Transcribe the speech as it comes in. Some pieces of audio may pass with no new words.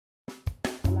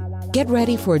Get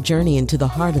ready for a journey into the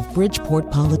heart of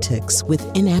Bridgeport politics with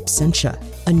In Absentia,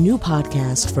 a new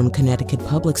podcast from Connecticut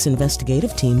Public's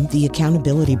investigative team, The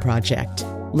Accountability Project.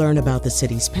 Learn about the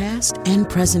city's past and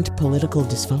present political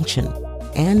dysfunction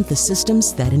and the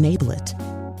systems that enable it.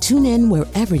 Tune in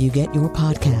wherever you get your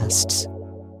podcasts.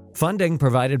 Funding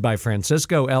provided by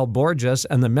Francisco L. Borges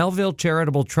and the Melville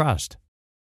Charitable Trust.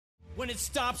 When it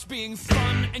stops being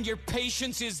fun and your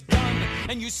patience is done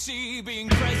and you see being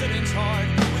president's hard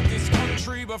with this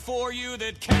country before you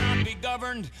that cannot be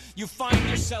governed, you find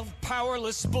yourself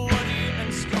powerless, bloody,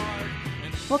 and scarred.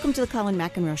 Welcome to the Colin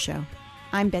McEnroe Show.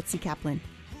 I'm Betsy Kaplan.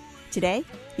 Today,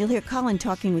 you'll hear Colin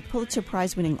talking with Pulitzer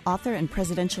Prize-winning author and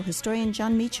presidential historian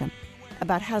John Meacham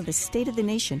about how the state of the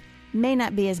nation may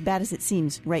not be as bad as it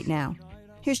seems right now.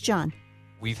 Here's John.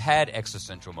 We've had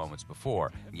existential moments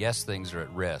before. Yes, things are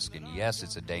at risk, and yes,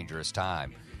 it's a dangerous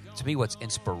time. To me, what's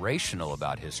inspirational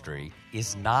about history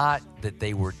is not that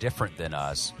they were different than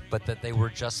us, but that they were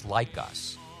just like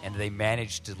us, and they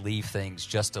managed to leave things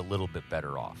just a little bit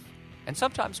better off, and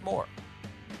sometimes more.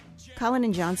 Colin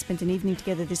and John spent an evening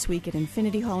together this week at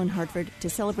Infinity Hall in Hartford to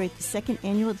celebrate the second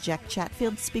annual Jack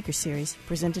Chatfield Speaker Series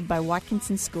presented by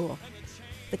Watkinson School.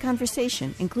 The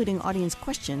conversation, including audience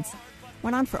questions,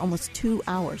 went on for almost 2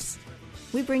 hours.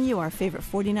 We bring you our favorite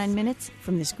 49 minutes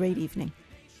from this great evening.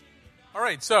 All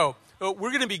right, so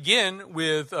we're going to begin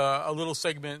with a little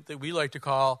segment that we like to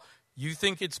call You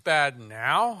Think It's Bad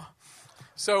Now?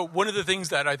 So one of the things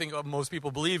that I think most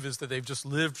people believe is that they've just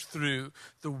lived through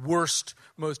the worst,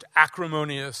 most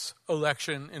acrimonious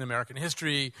election in American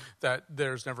history, that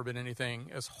there's never been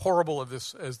anything as horrible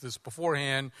as this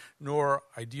beforehand, nor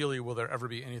ideally will there ever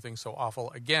be anything so awful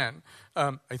again.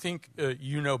 I think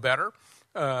you know better.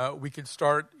 We could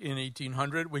start in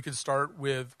 1800. We could start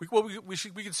with we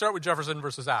could start with Jefferson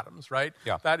versus Adams, right?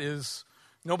 Yeah. That is,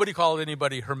 nobody called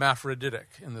anybody hermaphroditic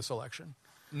in this election.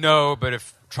 No, but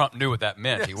if Trump knew what that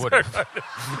meant, he would have.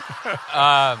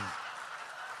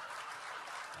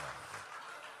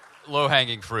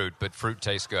 Low-hanging fruit, but fruit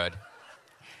tastes good.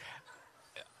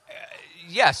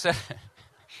 Yes,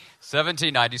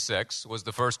 1796 was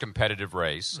the first competitive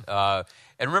race. And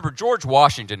remember, George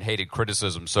Washington hated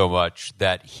criticism so much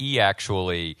that he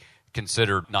actually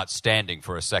considered not standing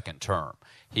for a second term.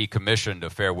 He commissioned a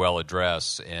farewell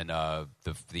address in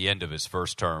the end of his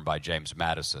first term by James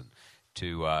Madison,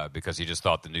 because he just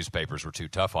thought the newspapers were too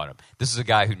tough on him. This is a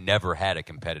guy who never had a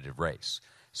competitive race.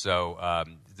 So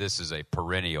this is a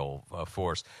perennial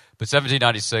force. But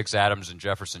 1796, Adams and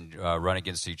Jefferson run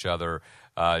against each other.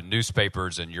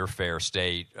 Newspapers in your fair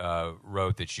state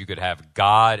wrote that you could have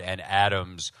God and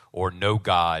Adams or no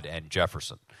God and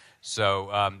Jefferson.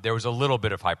 So there was a little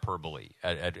bit of hyperbole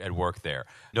at work there.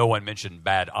 No one mentioned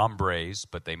bad hombres,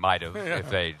 but they might have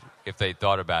if they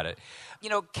thought about it. You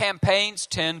know, campaigns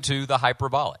tend to the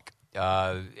hyperbolic,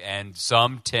 and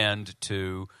some tend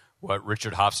to what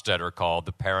Richard Hofstadter called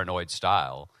the paranoid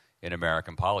style in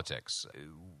American politics.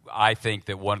 I think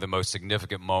that one of the most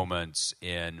significant moments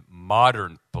in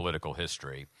modern political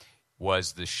history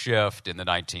was the shift in the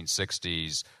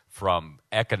 1960s from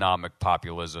economic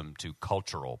populism to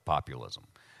cultural populism.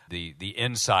 The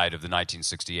inside of the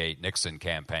 1968 Nixon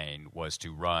campaign was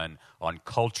to run on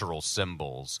cultural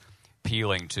symbols,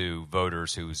 appealing to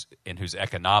voters whose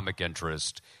economic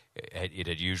interest it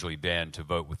had usually been to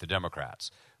vote with the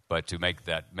Democrats, but to make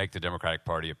the Democratic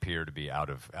Party appear to be out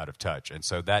of touch. And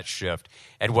so that shift,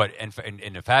 and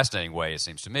in a fascinating way, it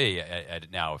seems to me, at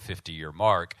now a 50-year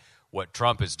mark, what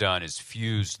Trump has done is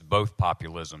fused both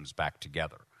populisms back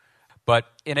together. But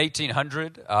in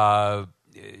 1800,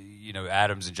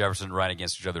 Adams and Jefferson ran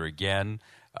against each other again.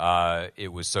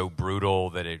 It was so brutal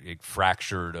that it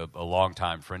fractured a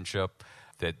long-time friendship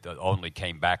that only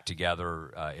came back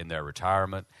together in their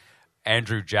retirement.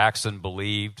 Andrew Jackson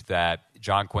believed that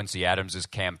John Quincy Adams'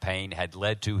 campaign had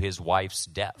led to his wife's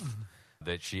death,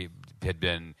 that she had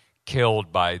been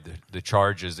killed by the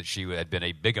charges that she had been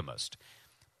a bigamist.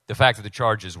 The fact that the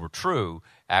charges were true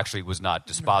actually was not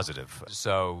dispositive.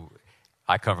 So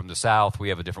I come from the South. We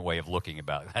have a different way of looking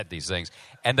at these things.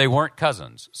 And they weren't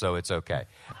cousins, so it's okay.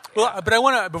 Well, but I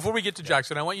want to, before we get to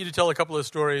Jackson, I want you to tell a couple of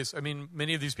stories. I mean,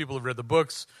 many of these people have read the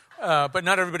books, but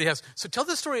not everybody has. So tell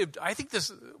the story of, I think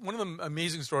one of the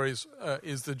amazing stories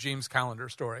is the James Callender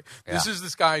story. Yeah. This is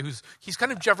this guy he's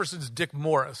kind of Jefferson's Dick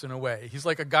Morris in a way. He's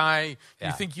like a guy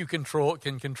you think you can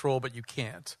control, but you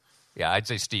can't. Yeah, I'd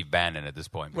say Steve Bannon at this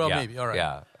point. Well, maybe, all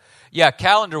right. Yeah,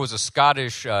 Callender was a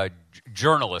Scottish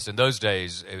journalists. In those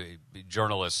days,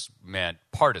 journalists meant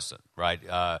partisan, right?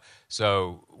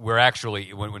 So we're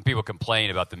actually, when people complain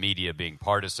about the media being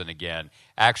partisan again,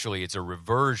 actually it's a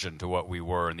reversion to what we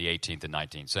were in the 18th and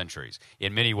 19th centuries.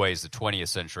 In many ways, the 20th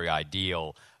century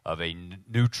ideal of a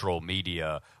neutral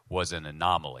media was an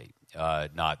anomaly,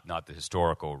 not the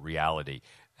historical reality.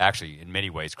 Actually, in many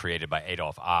ways, created by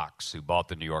Adolph Ochs, who bought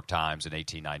the New York Times in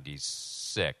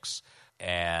 1896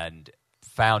 and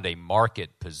found a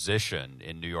market position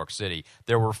in New York City.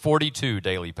 There were 42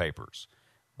 daily papers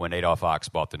when Adolph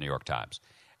Ochs bought the New York Times.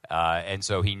 And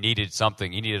so he needed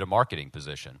something. He needed a marketing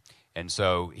position. And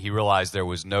so he realized there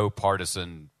was no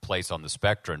partisan place on the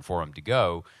spectrum for him to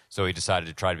go, so he decided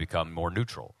to try to become more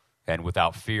neutral. And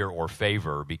without fear or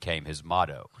favor became his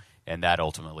motto. And that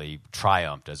ultimately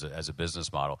triumphed as a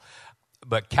business model.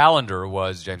 But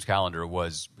James Callender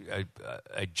was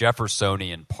a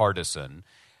Jeffersonian partisan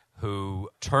who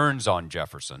turns on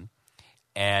Jefferson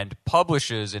and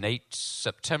publishes in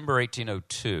September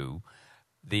 1802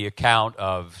 the account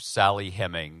of Sally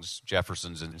Hemings,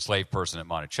 Jefferson's enslaved person at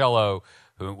Monticello,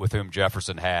 with whom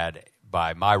Jefferson had,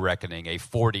 by my reckoning, a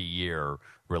 40-year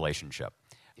relationship.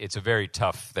 It's a very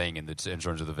tough thing in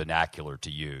terms of the vernacular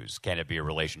to use. Can it be a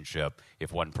relationship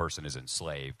if one person is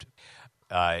enslaved?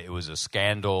 It was a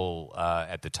scandal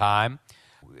at the time.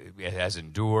 It has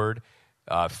endured.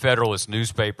 Federalist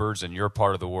newspapers in your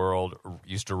part of the world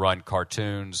used to run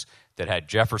cartoons that had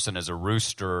Jefferson as a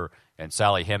rooster and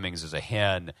Sally Hemings as a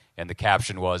hen, and the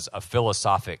caption was, "A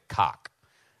philosophic cock."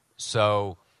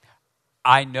 So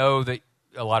I know that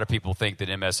a lot of people think that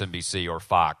MSNBC or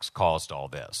Fox caused all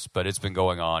this, but it's been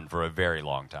going on for a very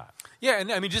long time. Yeah,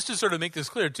 and I mean, just to sort of make this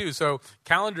clear, too, so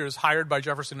Callender is hired by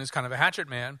Jefferson as kind of a hatchet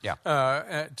man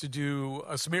to do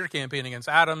a smear campaign against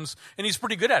Adams, and he's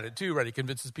pretty good at it, too, right? He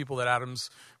convinces people that Adams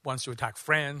wants to attack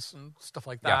France and stuff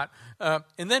like that. Yeah.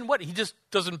 And then what? He just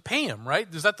doesn't pay him, right?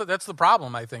 That's the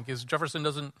problem, I think, is Jefferson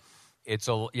doesn't... It's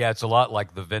a lot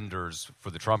like the vendors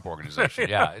for the Trump organization.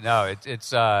 Yeah, no,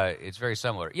 it's very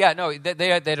similar. Yeah, no, they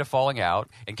had a falling out,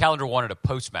 and Callender wanted a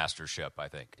postmastership. I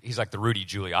think he's like the Rudy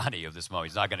Giuliani of this moment.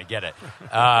 He's not going to get it.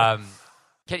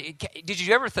 Did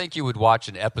you ever think you would watch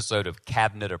an episode of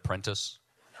Cabinet Apprentice?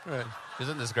 Right.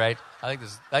 Isn't this great? I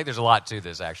think there's a lot to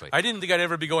this, actually. I didn't think I'd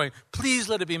ever be going, please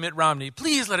let it be Mitt Romney.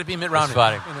 Please let it be Mitt Romney. It's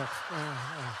funny.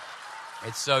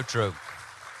 It's so true.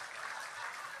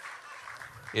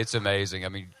 It's amazing. I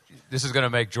mean, this is going to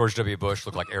make George W. Bush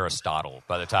look like Aristotle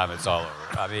by the time it's all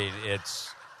over. I mean, it's...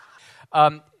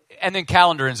 and then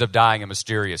Callender ends up dying a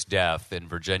mysterious death in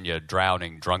Virginia,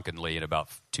 drowning drunkenly in about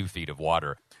 2 feet of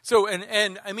water. So,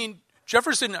 and I mean,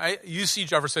 Jefferson, you see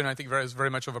Jefferson, I think, as very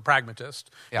much of a pragmatist.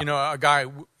 Yeah. You know, a guy,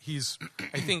 he's,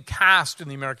 I think, cast in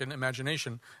the American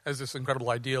imagination as this incredible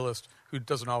idealist who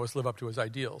doesn't always live up to his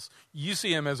ideals. You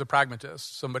see him as a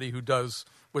pragmatist, somebody who does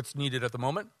what's needed at the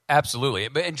moment? Absolutely.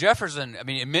 But in Jefferson, I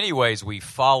mean, in many ways, we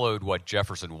followed what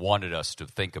Jefferson wanted us to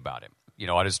think about him. You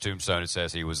know, on his tombstone, it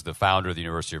says he was the founder of the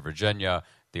University of Virginia,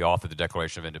 the author of the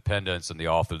Declaration of Independence, and the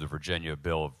author of the Virginia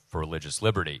Bill for Religious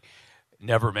Liberty,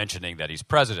 never mentioning that he's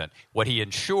president. What he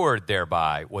ensured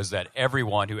thereby was that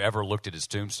everyone who ever looked at his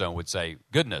tombstone would say,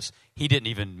 goodness, he didn't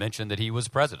even mention that he was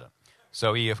president.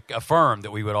 So he affirmed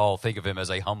that we would all think of him as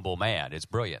a humble man. It's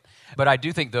brilliant. But I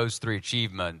do think those three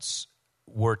achievements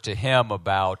were to him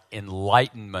about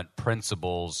Enlightenment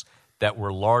principles that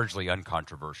were largely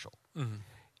uncontroversial. Mm-hmm.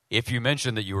 If you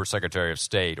mention that you were Secretary of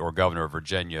State or Governor of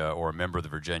Virginia or a member of the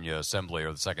Virginia Assembly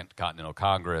or the Second Continental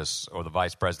Congress or the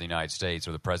Vice President of the United States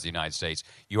or the President of the United States,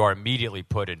 you are immediately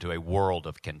put into a world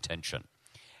of contention.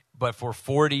 But for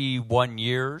 41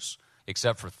 years,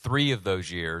 except for 3 of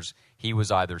those years, he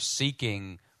was either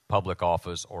seeking public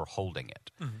office or holding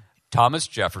it. Mm-hmm. Thomas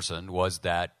Jefferson was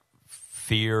that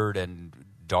feared and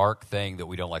dark thing that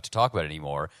we don't like to talk about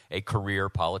anymore, a career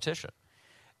politician,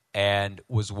 and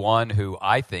was one who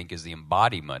I think is the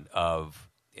embodiment of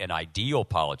an ideal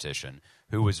politician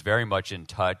who was very much in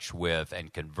touch with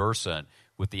and conversant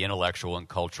with the intellectual and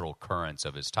cultural currents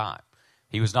of his time.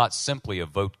 He was not simply a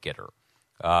vote-getter.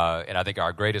 And I think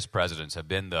our greatest presidents have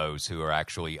been those who are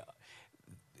actually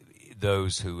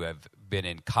those who have been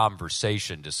in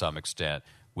conversation to some extent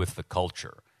with the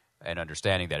culture and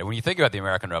understanding that. And when you think about the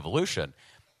American Revolution,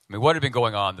 I mean, what had been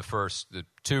going on the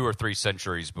 2 or 3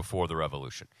 centuries before the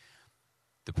Revolution?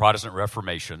 The Protestant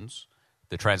Reformations,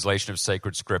 the translation of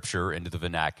sacred scripture into the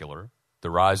vernacular, the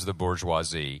rise of the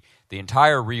bourgeoisie, the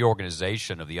entire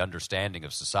reorganization of the understanding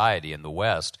of society in the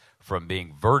West from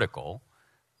being vertical,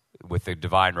 with the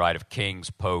divine right of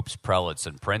kings, popes, prelates,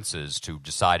 and princes to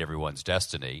decide everyone's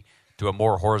destiny, to a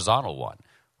more horizontal one,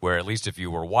 where at least if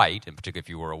you were white, and particularly if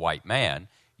you were a white man,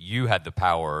 you had the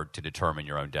power to determine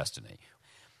your own destiny.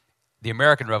 The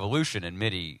American Revolution, in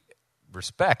many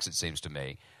respects, it seems to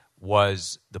me,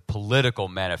 was the political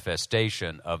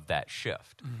manifestation of that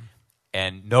shift. Mm.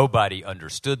 And nobody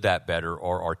understood that better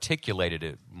or articulated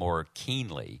it more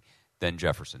keenly than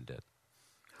Jefferson did.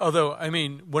 Although, I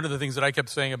mean, one of the things that I kept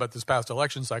saying about this past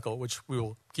election cycle, which we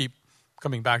will keep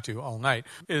coming back to all night,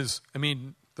 is, I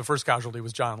mean, the first casualty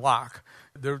was John Locke.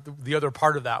 The other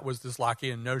part of that was this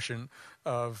Lockean notion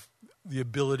of the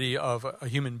ability of a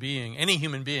human being, any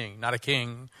human being, not a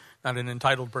king, not an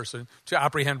entitled person, to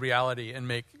apprehend reality and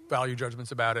make value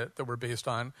judgments about it that were based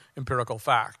on empirical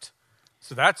fact.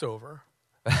 So that's over.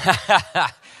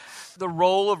 The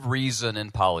role of reason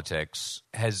in politics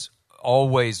has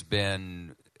always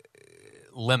been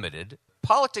limited.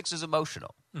 Politics is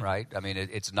emotional, right? I mean,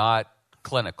 it's not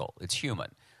clinical. It's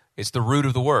human. It's the root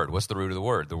of the word. What's the root of the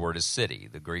word? The word is city.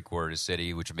 The Greek word is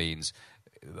city, which means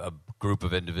a group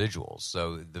of individuals.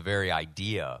 So the very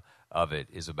idea of it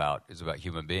is about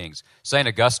human beings. St.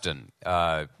 Augustine,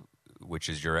 which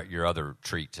is your other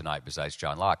treat tonight besides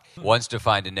John Locke, once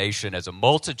defined a nation as a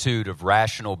multitude of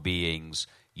rational beings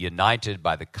united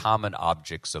by the common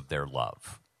objects of their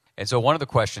love. And so one of the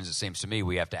questions, it seems to me,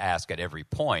 we have to ask at every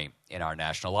point in our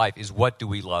national life is, what do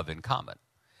we love in common?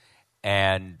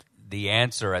 And the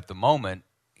answer at the moment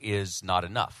is not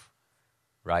enough,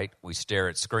 right? We stare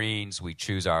at screens. We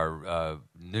choose our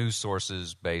news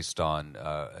sources based on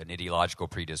an ideological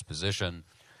predisposition.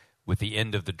 With the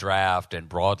end of the draft and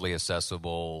broadly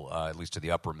accessible, at least to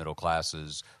the upper middle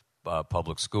classes,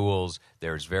 public schools,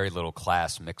 there's very little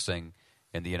class mixing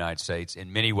in the United States.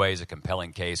 In many ways, a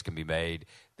compelling case can be made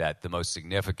that the most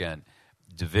significant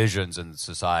divisions in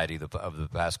society of the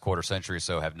past quarter century or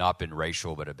so have not been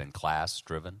racial, but have been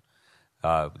class-driven.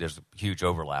 There's huge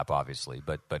overlap, obviously,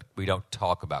 but we don't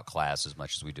talk about class as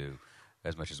much as we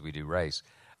do race.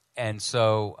 And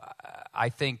so I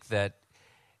think that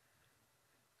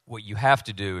what you have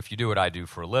to do, if you do what I do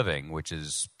for a living, which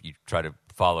is you try to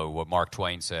follow what Mark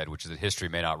Twain said, which is that history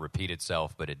may not repeat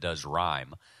itself, but it does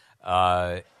rhyme,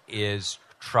 is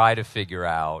try to figure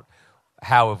out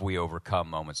how have we overcome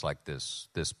moments like this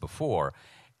before.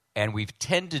 And we've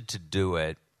tended to do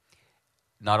it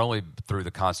not only through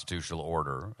the constitutional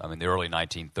order. I mean, the early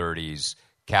 1930s,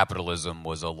 capitalism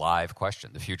was a live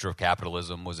question. The future of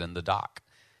capitalism was in the dock.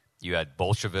 You had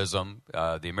Bolshevism.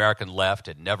 The American left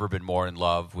had never been more in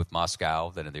love with Moscow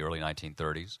than in the early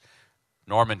 1930s.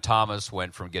 Norman Thomas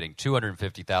went from getting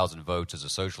 250,000 votes as a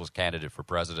socialist candidate for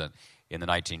president in the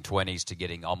 1920s to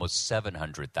getting almost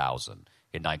 700,000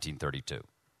 in 1932.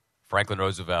 Franklin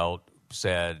Roosevelt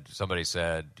somebody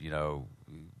said,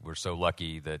 we're so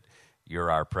lucky that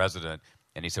you're our president.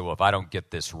 And he said, well, if I don't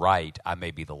get this right, I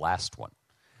may be the last one.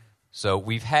 So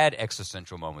we've had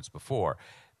existential moments before.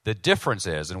 The difference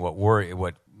is, and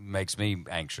what makes me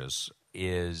anxious,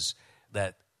 is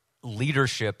that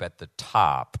leadership at the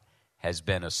top has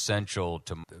been essential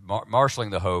to marshaling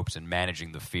the hopes and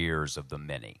managing the fears of the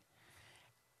many.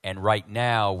 And right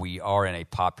now we are in a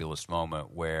populist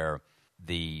moment where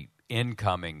the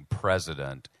incoming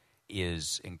president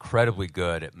is incredibly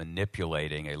good at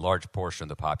manipulating a large portion of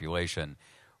the population.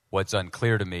 What's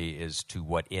unclear to me is to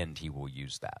what end he will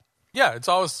use that. Yeah, it's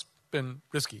always been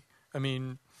risky. I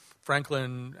mean,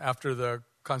 Franklin, after the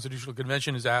Constitutional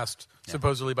Convention, is asked,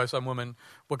 supposedly by some woman,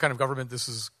 what kind of government this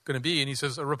is going to be, and he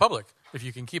says, a republic, if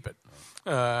you can keep it.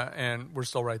 And we're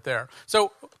still right there.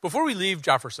 So before we leave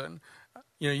Jefferson,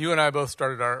 you and I both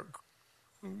started our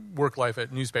work life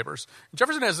at newspapers.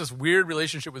 Jefferson has this weird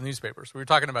relationship with newspapers. We were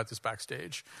talking about this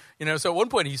backstage. So at one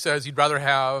point he says he'd rather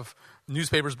have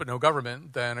newspapers but no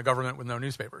government than a government with no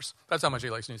newspapers. That's how much he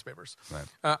likes newspapers.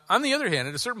 Right. On the other hand,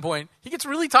 at a certain point, he gets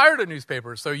really tired of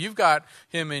newspapers. So you've got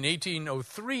him in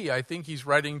 1803, I think he's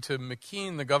writing to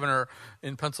McKean, the governor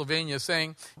in Pennsylvania,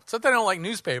 saying, it's not that I don't like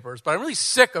newspapers, but I'm really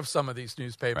sick of some of these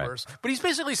newspapers. Right. But he's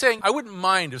basically saying, I wouldn't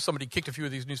mind if somebody kicked a few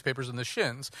of these newspapers in the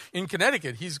shins. In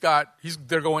Connecticut,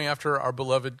 they're going after our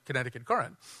beloved Connecticut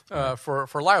Current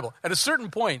for libel. At a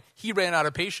certain point, he ran out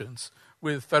of patience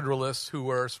with Federalists who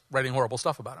were writing horrible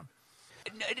stuff about him.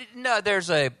 No, there's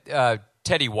a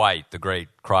Teddy White, the great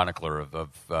chronicler of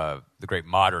the great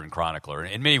modern chronicler.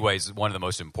 In many ways, one of the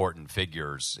most important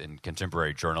figures in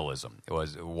contemporary journalism. It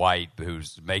was White,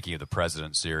 whose Making of the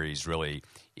President series really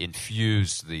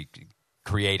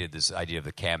created this idea of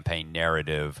the campaign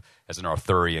narrative as an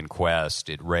Arthurian quest.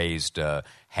 It raised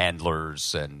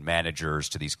handlers and managers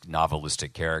to these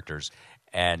novelistic characters.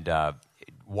 And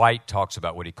White talks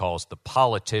about what he calls the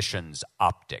politician's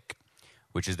optic,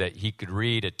 which is that he could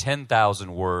read a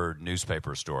 10,000-word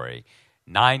newspaper story,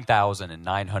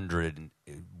 9,900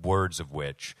 words of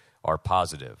which are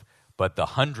positive, but the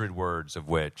 100 words of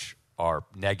which are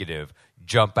negative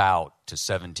jump out to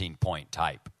 17-point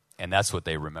type, and that's what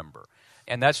they remember.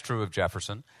 And that's true of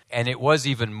Jefferson, and it was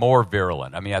even more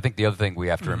virulent. I mean, I think the other thing we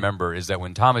have to remember is that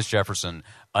when Thomas Jefferson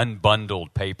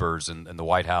unbundled papers in the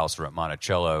White House or at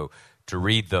Monticello to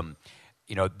read them,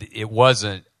 it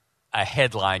wasn't a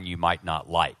headline you might not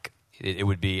like. It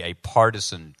would be a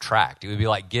partisan tract. It would be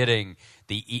like getting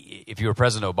if you were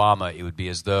President Obama, it would be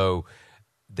as though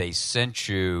they sent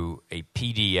you a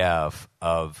PDF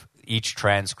of each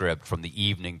transcript from the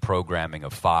evening programming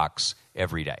of Fox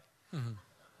every day. Mm-hmm.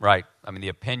 Right? I mean, the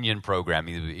opinion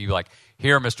programming, you'd be like,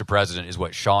 here, Mr. President, is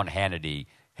what Sean Hannity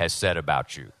has said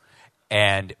about you.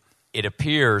 And it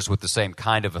appears with the same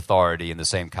kind of authority and the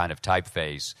same kind of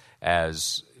typeface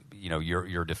as,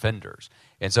 your defenders.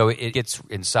 And so it gets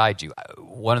inside you.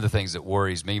 One of the things that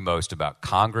worries me most about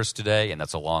Congress today, and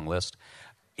that's a long list,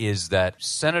 is that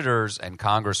senators and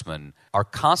congressmen are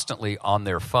constantly on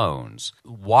their phones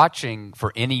watching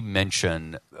for any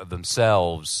mention of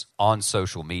themselves on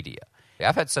social media.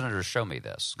 I've had senators show me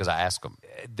this because I ask them.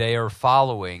 They are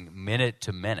following minute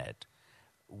to minute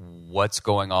what's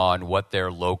going on, what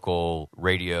their local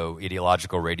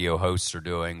ideological radio hosts are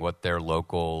doing, what their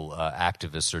local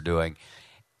activists are doing.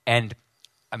 And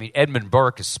I mean, Edmund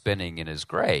Burke is spinning in his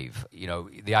grave.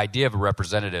 The idea of a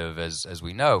representative, as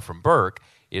we know from Burke,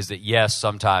 is that, yes,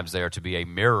 sometimes they are to be a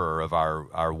mirror of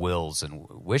our wills and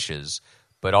wishes,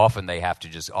 but often they have to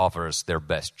just offer us their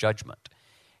best judgment.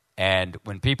 And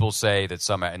when people say that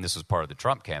somehow, and this was part of the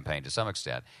Trump campaign to some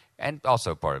extent, and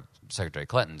also part of Secretary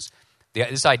Clinton's,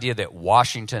 this idea that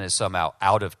Washington is somehow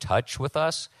out of touch with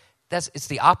us, it's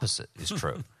the opposite is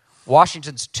true.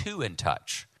 Washington's too in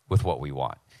touch with what we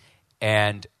want.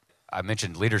 And I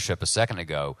mentioned leadership a second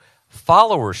ago.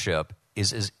 Followership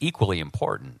is equally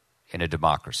important in a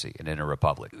democracy and in a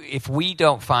republic. If we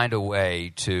don't find a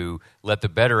way to let the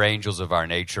better angels of our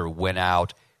nature win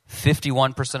out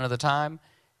 51% of the time,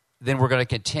 then we're going to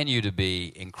continue to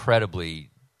be incredibly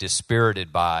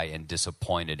dispirited by and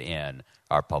disappointed in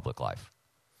our public life.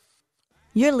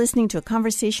 You're listening to a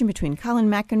conversation between Colin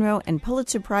McEnroe and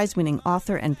Pulitzer Prize-winning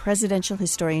author and presidential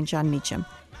historian John Meacham,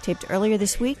 taped earlier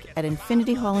this week at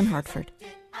Infinity Hall in Hartford.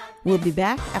 We'll be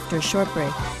back after a short break.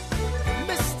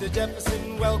 Mr.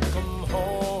 Jefferson, welcome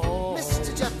home.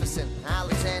 Mr. Jefferson,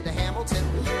 Alexander Hamilton.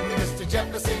 Mr.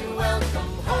 Jefferson,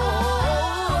 welcome home.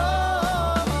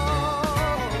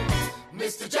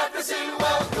 Mr. Jefferson,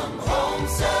 welcome home,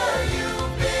 sir.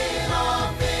 You've been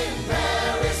off in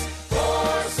Paris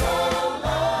for so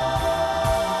long.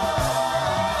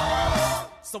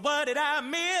 So what did I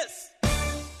miss?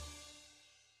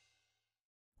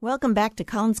 Welcome back to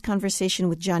Colin's conversation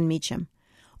with John Meacham,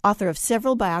 author of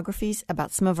several biographies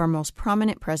about some of our most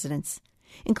prominent presidents,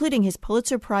 including his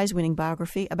Pulitzer Prize-winning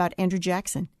biography about Andrew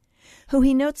Jackson, who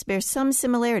he notes bears some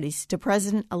similarities to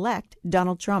President-elect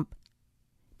Donald Trump.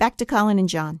 Back to Colin and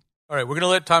John. All right, we're going to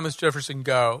let Thomas Jefferson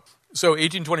go. So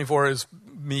 1824 is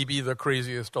maybe the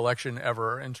craziest election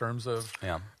ever in terms of,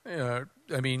 I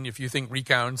mean, if you think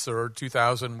recounts or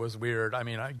 2000 was weird, I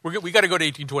mean, we got to go to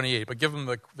 1828, but give them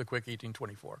the quick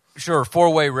 1824. Sure,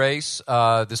 four-way race.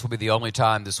 This will be the only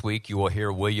time this week you will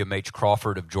hear William H.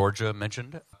 Crawford of Georgia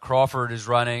mentioned. Crawford is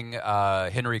running,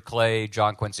 Henry Clay,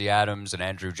 John Quincy Adams, and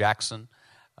Andrew Jackson.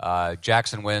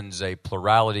 Jackson wins a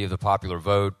plurality of the popular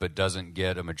vote but doesn't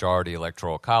get a majority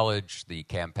electoral college. The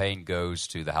campaign goes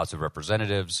to the House of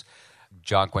Representatives.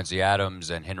 John Quincy Adams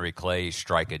and Henry Clay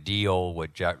strike a deal,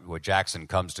 what Jackson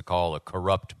comes to call a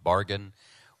corrupt bargain,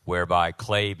 whereby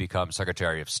Clay becomes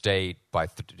Secretary of State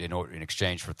in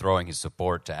exchange for throwing his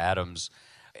support to Adams.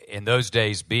 In those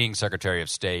days, being Secretary of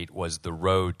State was the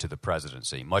road to the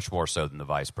presidency, much more so than the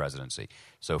vice presidency.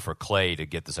 So for Clay to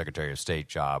get the Secretary of State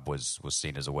job was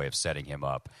seen as a way of setting him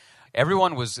up.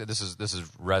 Everyone was, this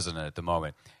is resonant at the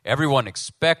moment, everyone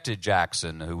expected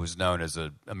Jackson, who was known as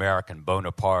an American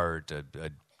Bonaparte,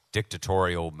 a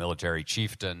dictatorial military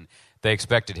chieftain. They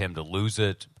expected him to lose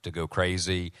it, to go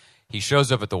crazy. He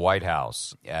shows up at the White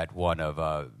House at one of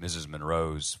Mrs.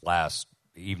 Monroe's last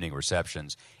evening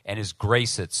receptions, and is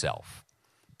grace itself.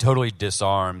 Totally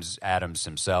disarms Adams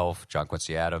himself, John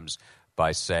Quincy Adams,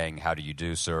 by saying, "How do you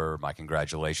do, sir? My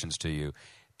congratulations to you."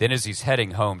 Then as he's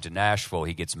heading home to Nashville,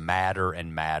 he gets madder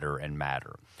and madder and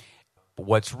madder. But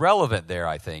what's relevant there,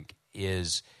 I think,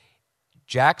 is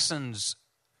Jackson's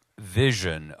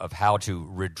vision of how to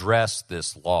redress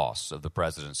this loss of the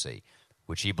presidency,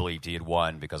 which he believed he had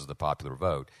won because of the popular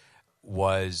vote,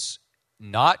 was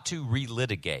not to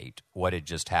relitigate what had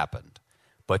just happened,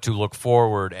 but to look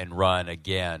forward and run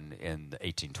again in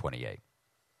 1828.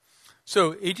 So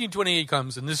 1828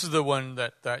 comes, and this is the one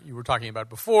that you were talking about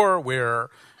before, where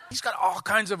he's got all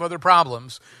kinds of other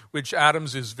problems, which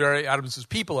Adams's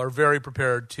people are very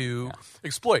prepared to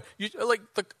exploit.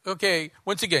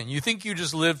 Once again, you think you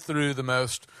just lived through the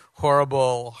most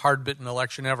horrible, hard-bitten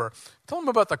election ever. Tell them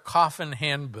about the coffin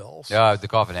handbills. The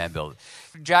coffin handbill.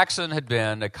 Jackson had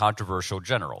been a controversial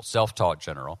general, self-taught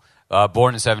general.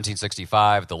 Born in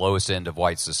 1765 at the lowest end of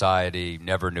white society,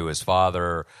 never knew his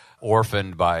father,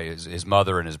 orphaned by his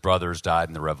mother and his brothers died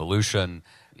in the Revolution.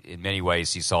 In many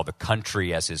ways, he saw the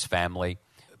country as his family.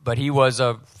 But he was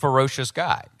a ferocious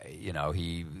guy. You know,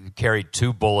 he carried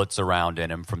 2 bullets around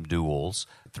in him from duels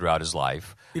throughout his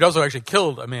life. He'd also actually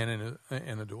killed a man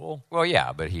in a duel. Well,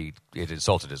 yeah, but it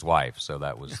insulted his wife, so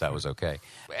that was okay.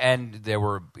 And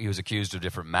he was accused of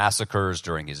different massacres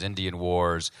during his Indian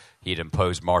Wars. He'd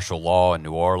imposed martial law in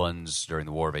New Orleans during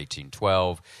the War of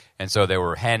 1812, and so there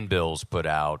were handbills put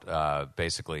out,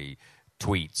 basically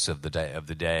tweets of the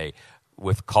day,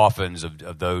 with coffins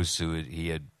of those who he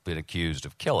had been accused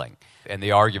of killing. And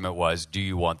the argument was, do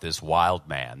you want this wild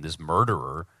man, this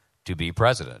murderer, to be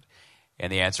president?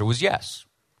 And the answer was yes.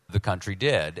 The country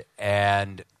did.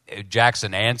 And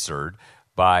Jackson answered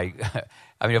by,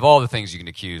 of all the things you can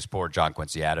accuse poor John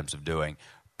Quincy Adams of doing,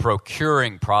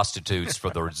 procuring prostitutes for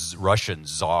the Russian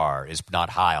czar is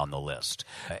not high on the list.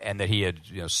 And that he had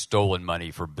stolen money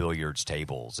for billiards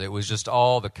tables. It was just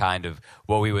all the kind of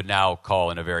what we would now call,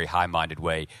 in a very high-minded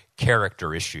way,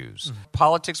 character issues. Mm-hmm.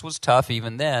 Politics was tough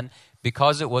even then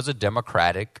because it was a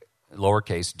democratic,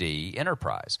 lowercase d,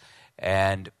 enterprise.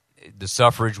 And the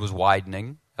suffrage was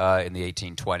widening in the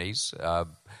 1820s.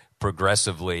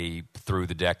 Progressively through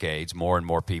the decades, more and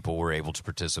more people were able to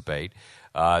participate.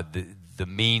 The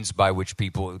means by which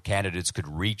candidates could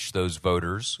reach those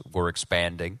voters were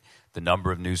expanding. The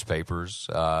number of newspapers,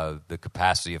 the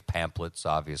capacity of pamphlets,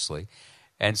 obviously.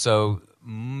 And so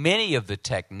many of the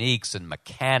techniques and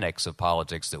mechanics of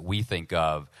politics that we think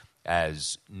of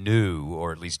as new,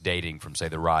 or at least dating from, say,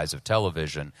 the rise of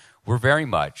television, were very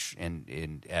much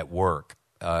at work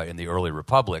in the early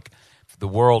republic. The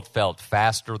world felt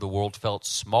faster, the world felt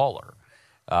smaller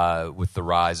with the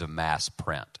rise of mass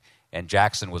print. And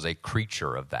Jackson was a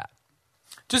creature of that.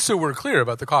 Just so we're clear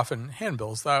about the coffin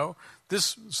handbills, though,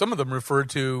 some of them refer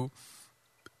to,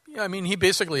 he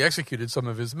basically executed some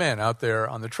of his men out there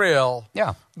on the trail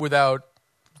without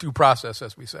due process,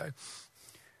 as we say.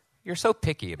 You're so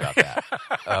picky about that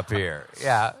up here.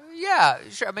 Yeah,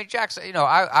 sure. Jackson,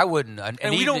 I wouldn't.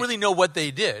 And we don't really know what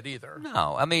they did either.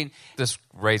 No, this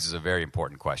raises a very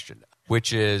important question,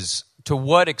 which is, to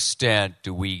what extent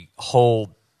do we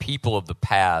hold people of the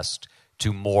past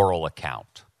to moral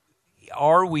account?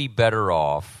 Are we better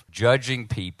off judging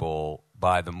people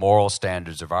by the moral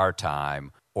standards of our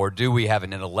time, or do we have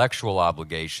an intellectual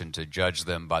obligation to judge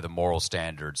them by the moral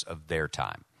standards of their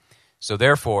time? So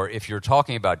therefore, if you're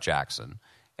talking about Jackson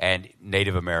and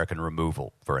Native American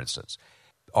removal, for instance,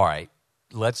 all right,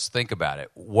 let's think about it.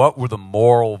 What were the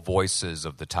moral voices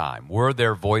of the time? Were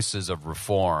there voices of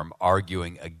reform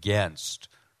arguing against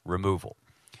removal?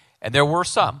 And there were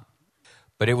some,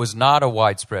 but it was not a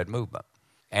widespread movement.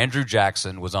 Andrew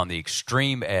Jackson was on the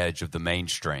extreme edge of the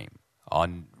mainstream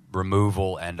on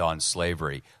removal and on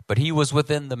slavery, but he was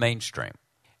within the mainstream.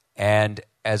 And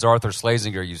as Arthur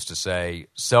Schlesinger used to say,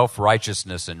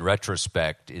 self-righteousness in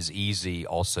retrospect is easy,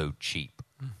 also cheap.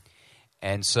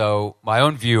 And so my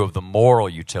own view of the moral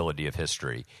utility of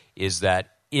history is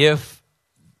that if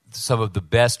some of the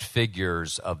best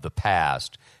figures of the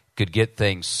past could get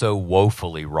things so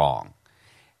woefully wrong,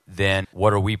 then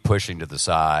what are we pushing to the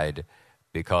side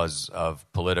because of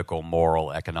political,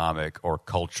 moral, economic, or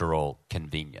cultural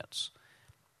convenience?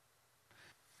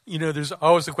 There's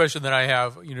always the question that I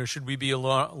have, should we be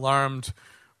alarmed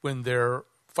when they're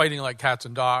fighting like cats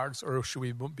and dogs, or should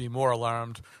we be more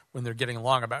alarmed when they're getting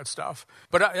along about stuff?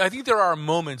 But I think there are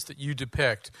moments that you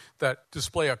depict that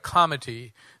display a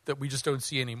comity that we just don't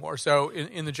see anymore. So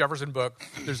in the Jefferson book,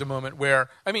 there's a moment where,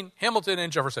 Hamilton and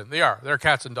Jefferson, they're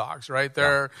cats and dogs, right?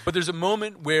 But there's a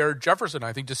moment where Jefferson,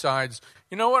 I think, decides,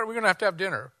 you know what, we're going to have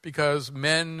dinner because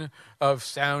men of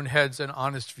sound heads and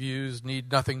honest views need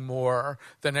nothing more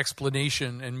than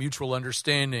explanation and mutual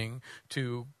understanding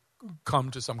to come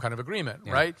to some kind of agreement,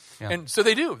 right? Yeah. And so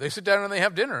they do. They sit down and they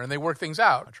have dinner and they work things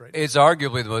out. Right? It's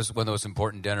arguably one of the most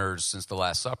important dinners since the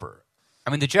Last Supper.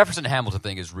 The Jefferson-Hamilton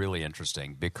thing is really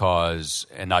interesting because,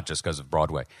 and not just because of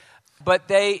Broadway, but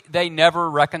they never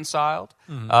reconciled.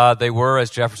 Mm-hmm. They were, as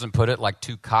Jefferson put it, like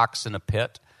two cocks in a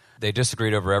pit. They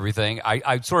disagreed over everything.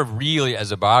 I sort of really,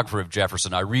 as a biographer of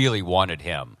Jefferson, I really wanted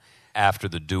him, after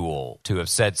the duel, to have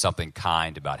said something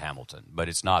kind about Hamilton, but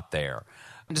it's not there.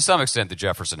 And to some extent, the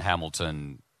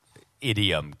Jefferson-Hamilton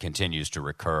idiom continues to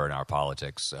recur in our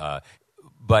politics.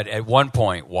 But at one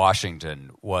point,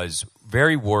 Washington was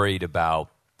very worried about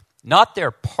not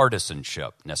their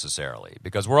partisanship necessarily,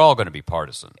 because we're all going to be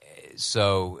partisan.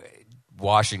 So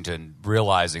Washington,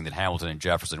 realizing that Hamilton and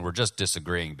Jefferson were just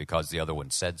disagreeing because the other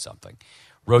one said something,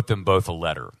 wrote them both a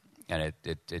letter. And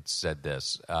it said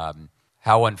this,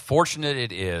 how unfortunate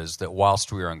it is that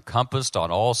whilst we are encompassed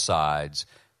on all sides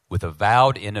with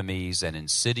avowed enemies and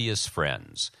insidious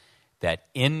friends, that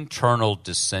internal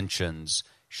dissensions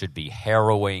should be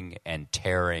harrowing and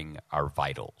tearing our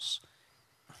vitals.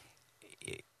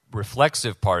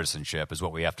 Reflexive partisanship is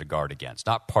what we have to guard against,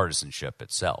 not partisanship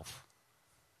itself.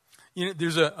 You know,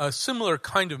 there's a similar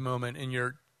kind of moment in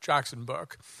your Jackson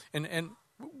book, and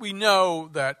we know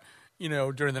that, you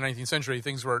know, during the 19th century,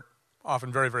 things were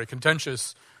often very, very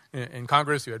contentious in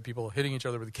Congress. You had people hitting each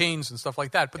other with canes and stuff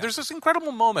like that. But there's this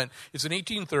incredible moment. It's in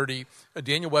 1830.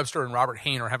 Daniel Webster and Robert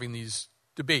Hayne are having these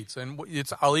debates, and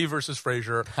it's Ali versus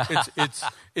Fraser.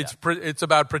 It's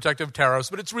about protective tariffs,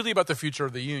 but it's really about the future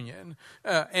of the Union.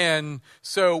 And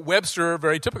so Webster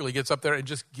very typically gets up there and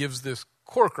just gives this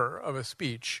corker of a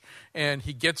speech, and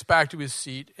he gets back to his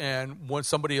seat, and when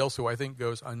somebody else who I think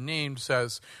goes unnamed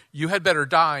says, "You had better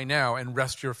die now and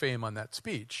rest your fame on that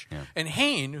speech." Yeah. And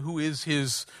Hayne, who is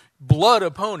his blood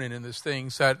opponent in this thing,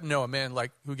 said, "No, a man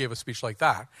like who gave a speech like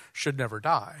that should never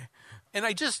die." And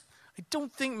I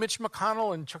don't think Mitch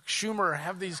McConnell and Chuck Schumer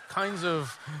have these kinds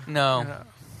of... No.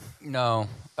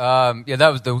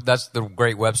 That's the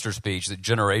great Webster speech that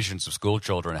generations of school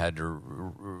children had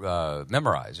to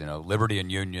memorize. You know, liberty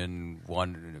and union,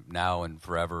 one now and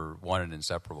forever, one and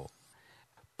inseparable.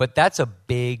 But that's a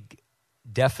big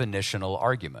definitional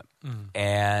argument.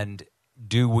 And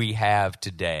do we have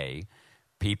today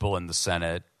people in the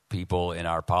Senate, people in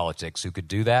our politics who could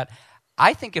do that?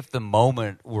 I think if the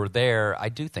moment were there, I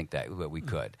do think that we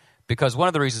could. Because one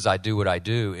of the reasons I do what I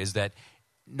do is that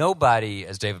nobody,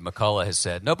 as David McCullough has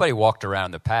said, nobody walked around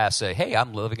in the past say, "Hey,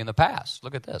 I'm living in the past.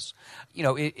 Look at this." You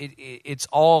know, it's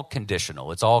all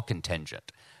conditional. It's all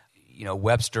contingent. You know,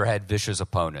 Webster had vicious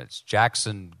opponents.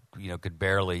 Jackson, you know, could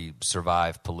barely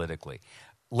survive politically.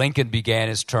 Lincoln began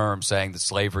his term saying that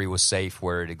slavery was safe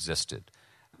where it existed.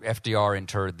 FDR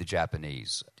interred the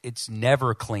Japanese. It's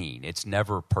never clean. It's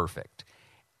never perfect.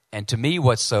 And to me,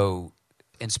 what's so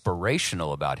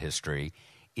inspirational about history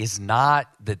is not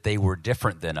that they were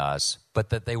different than us, but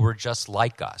that they were just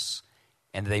like us.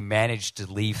 And they managed to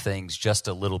leave things just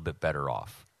a little bit better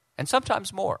off. And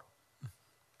sometimes more.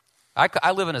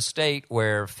 I live in a state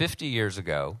where 50 years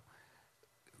ago,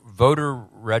 voter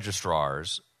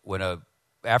registrars, when an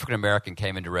African American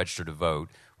came in to register to vote,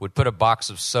 would put a box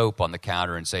of soap on the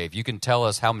counter and say, "If you can tell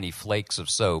us how many flakes of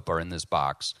soap are in this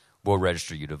box, we'll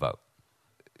register you to vote."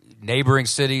 Neighboring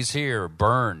cities here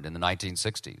burned in the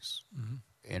 1960s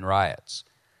in riots.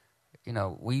 You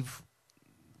know,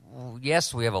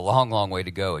 yes, we have a long, long way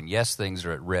to go, and yes, things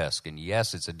are at risk, and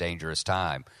yes, it's a dangerous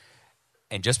time.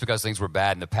 And just because things were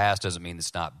bad in the past doesn't mean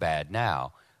it's not bad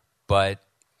now. But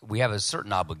we have a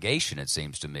certain obligation, it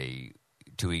seems to me,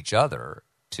 to each other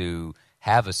to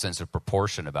have a sense of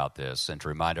proportion about this and to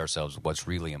remind ourselves what's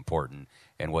really important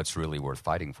and what's really worth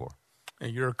fighting for.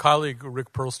 And your colleague,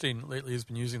 Rick Perlstein, lately has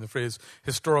been using the phrase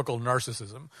historical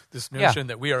narcissism, this notion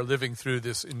that we are living through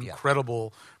this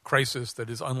incredible crisis that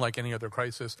is unlike any other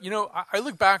crisis. You know, I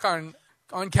look back on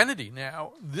Kennedy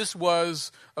now. This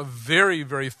was a very,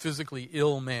 very physically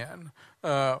ill man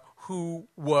who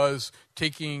was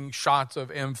taking shots of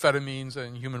amphetamines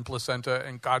and human placenta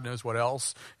and God knows what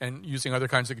else, and using other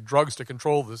kinds of drugs to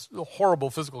control this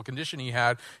horrible physical condition he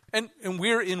had. And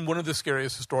we're in one of the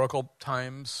scariest historical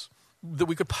times that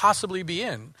we could possibly be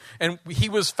in. And he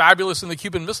was fabulous in the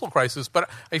Cuban Missile Crisis, but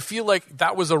I feel like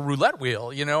that was a roulette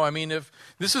wheel, you know? I mean, if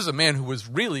this is a man who was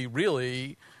really,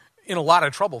 really in a lot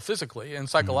of trouble physically and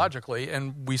psychologically,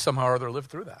 and we somehow or other lived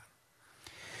through that.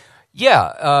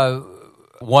 Yeah,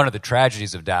 one of the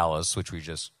tragedies of Dallas, which we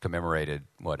just commemorated,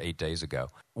 8 days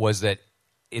ago, was that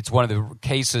it's one of the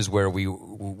cases where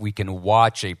we can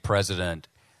watch a president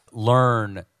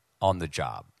learn on the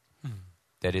job.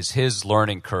 That is his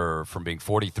learning curve from being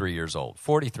 43 years old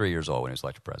when he was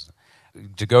elected president,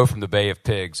 to go from the Bay of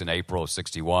Pigs in April of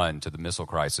 61 to the missile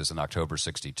crisis in October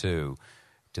 62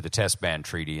 to the Test Ban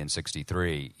Treaty in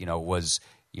 63,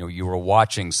 you were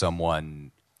watching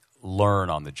someone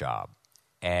learn on the job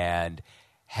and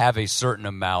have a certain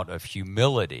amount of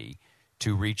humility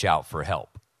to reach out for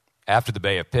help. After the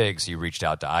Bay of Pigs, he reached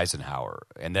out to Eisenhower,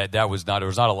 and there was not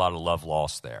a lot of love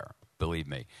lost there, believe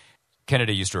me.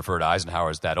 Kennedy used to refer to Eisenhower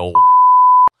as that old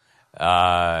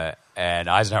And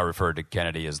Eisenhower referred to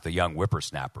Kennedy as the young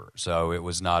whippersnapper. So it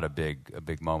was not a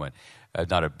big moment,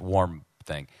 not a warm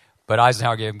thing. But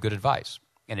Eisenhower gave him good advice,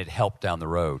 and it helped down the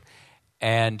road.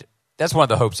 And that's one of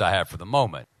the hopes I have for the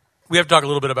moment. We have to talk a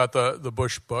little bit about the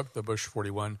Bush book, the Bush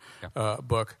 41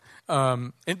 book.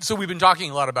 And so we've been talking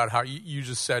a lot about how you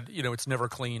just said, it's never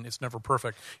clean, it's never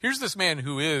perfect. Here's this man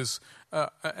who is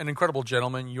an incredible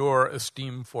gentleman. Your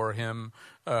esteem for him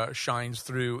shines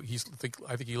through.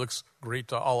 I think he looks great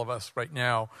to all of us right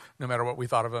now, no matter what we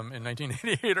thought of him in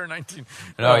 1988 or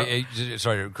 19.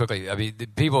 Sorry, quickly. I mean,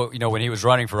 people, when he was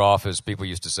running for office, people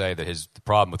used to say that the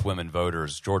problem with women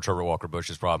voters, George Herbert Walker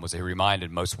Bush's problem, was that he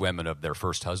reminded most women of their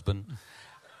first husband.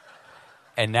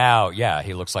 And now,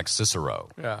 he looks like Cicero.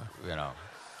 Yeah.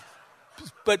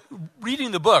 But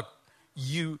reading the book,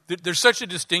 there's such a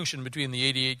distinction between the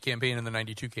 88 campaign and the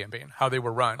 92 campaign, how they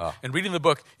were run. And reading the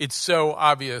book, it's so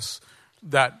obvious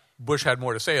that Bush had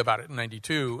more to say about it in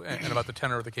 92 and about the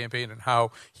tenor of the campaign and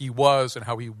how he was and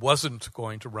how he wasn't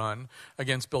going to run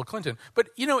against Bill Clinton. But,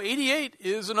 88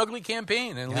 is an ugly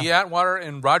campaign, and Lee Atwater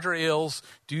and Roger Ailes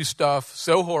do stuff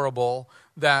so horrible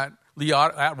that Lee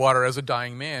Atwater, as a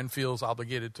dying man, feels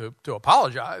obligated to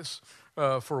apologize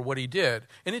for what he did.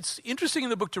 And it's interesting in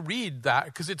the book to read that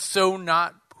because it's so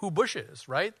not who Bush is,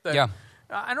 right?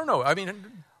 I don't know. I mean,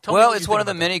 it's one of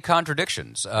the many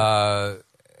contradictions.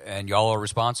 And y'all are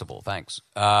responsible. Thanks.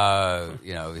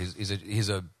 He's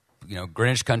a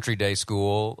Greenwich Country Day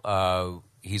School.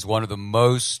 He's one of the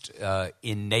most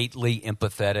innately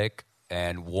empathetic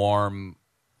and warm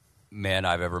men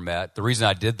I've ever met. The reason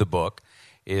I did the book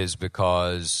is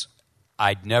because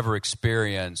I'd never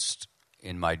experienced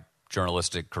in my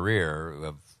journalistic career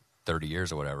of 30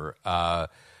 years or whatever,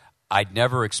 I'd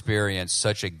never experienced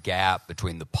such a gap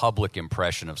between the public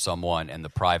impression of someone and the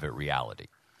private reality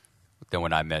than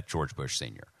when I met George Bush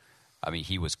Sr. I mean,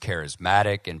 he was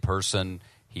charismatic in person.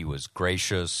 He was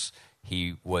gracious.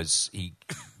 He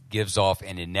gives off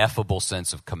an ineffable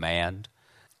sense of command.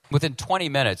 Within 20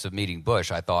 minutes of meeting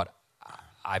Bush, I thought,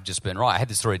 I've just been wrong. I had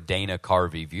this sort of Dana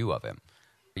Carvey view of him.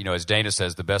 As Dana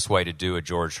says, the best way to do a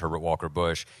George Herbert Walker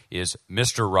Bush is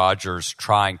Mr. Rogers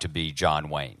trying to be John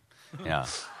Wayne.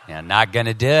 Not going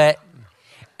to do it.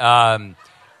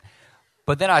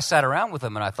 But then I sat around with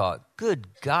him and I thought, good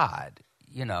God,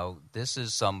 this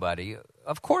is somebody,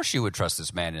 of course you would trust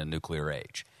this man in a nuclear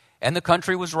age. And the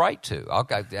country was right to. I'll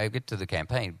get to the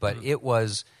campaign. But it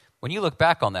was, when you look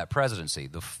back on that presidency,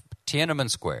 the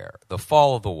Tiananmen Square, the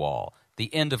fall of the wall,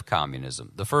 the end of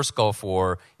communism, the first Gulf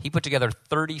War, he put together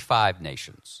 35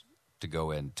 nations to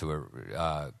go into,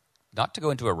 not to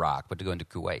go into Iraq, but to go into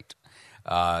Kuwait,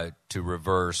 to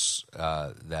reverse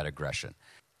that aggression.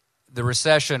 The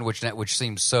recession, which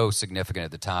seemed so significant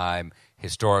at the time,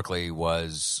 historically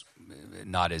was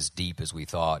not as deep as we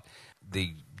thought.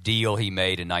 The deal he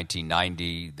made in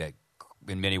 1990 that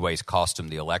in many ways cost him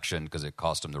the election because it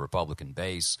cost him the Republican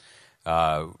base,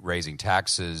 raising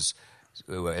taxes,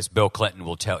 as Bill Clinton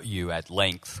will tell you at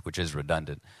length, which is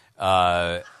redundant,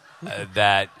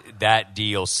 that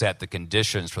deal set the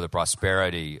conditions for the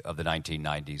prosperity of the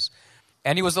 1990s.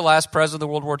 And he was the last president of the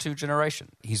World War II generation.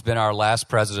 He's been our last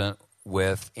president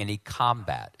with any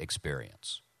combat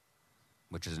experience,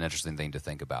 which is an interesting thing to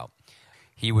think about.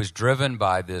 He was driven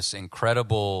by this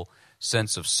incredible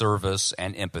sense of service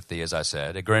and empathy, as I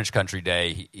said. At Greenwich Country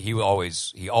Day, he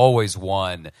always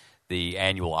won the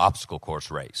annual obstacle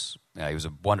course race. He was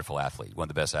a wonderful athlete, one of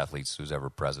the best athletes who was ever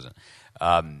president.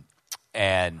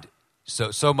 And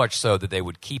so much so that they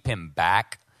would keep him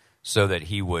back so that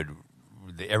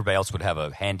everybody else would have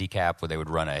a handicap where they would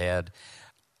run ahead.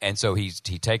 And so he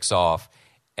takes off,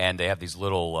 and they have these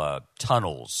little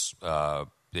tunnels that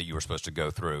you were supposed to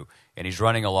go through. And he's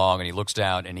running along, and he looks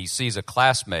down, and he sees a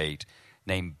classmate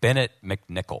named Bennett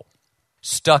McNichol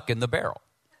stuck in the barrel.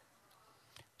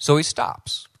 So he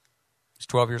stops. He's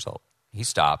 12 years old. He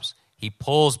stops. He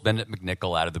pulls Bennett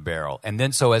McNichol out of the barrel. And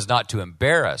then so as not to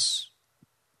embarrass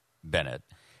Bennett,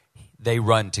 they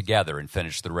run together and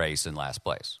finish the race in last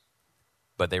place.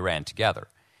 But they ran together.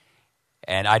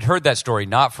 And I'd heard that story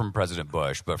not from President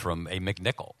Bush, but from a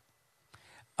McNichol.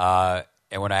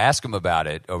 And when I asked him about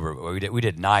it, we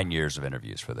did 9 years of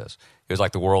interviews for this. It was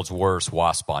like the world's worst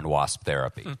wasp-on-wasp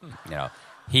therapy.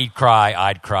 He'd cry,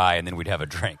 I'd cry, and then we'd have a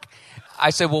drink. I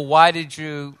said, well, why did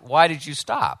you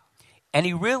stop? And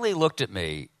he really looked at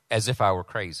me as if I were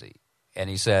crazy. And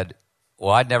he said,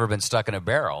 well, I'd never been stuck in a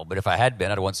barrel, but if I had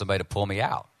been, I'd want somebody to pull me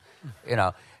out.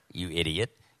 You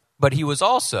idiot. But he was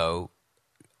also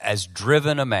as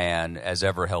driven a man as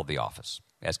ever held the office,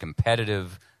 as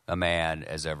competitive a man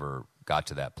as ever got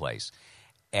to that place.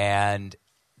 And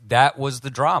that was the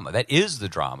drama. That is the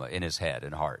drama in his head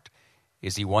and heart,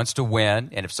 is he wants to win,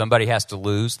 and if somebody has to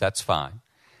lose, that's fine.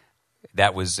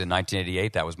 That was in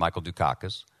 1988. That was Michael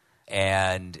Dukakis.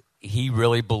 And he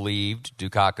really believed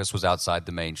Dukakis was outside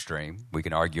the mainstream. We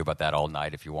can argue about that all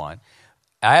night if you want.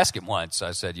 I asked him once,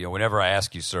 I said, whenever I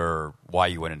ask you, sir, why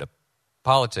you went into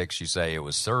politics, you say it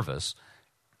was service.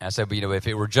 And I said, but, if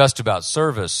it were just about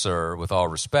service, sir, with all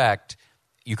respect,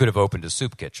 you could have opened a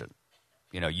soup kitchen.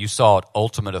 You saw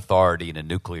ultimate authority in a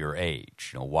nuclear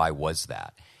age. Why was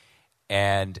that?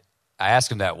 And I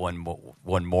asked him that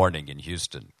one morning in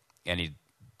Houston, and he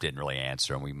didn't really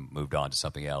answer, and we moved on to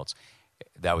something else.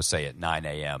 That was, say, at 9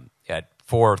 a.m. At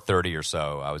 4:30 or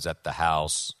so, I was at the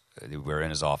house. We were in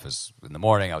his office in the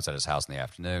morning. I was at his house in the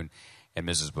afternoon, and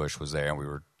Mrs. Bush was there,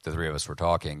 and the three of us were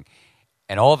talking.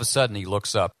 And all of a sudden, he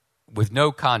looks up with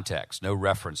no context, no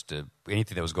reference to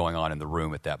anything that was going on in the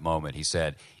room at that moment. He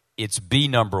said, "It's be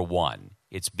number one.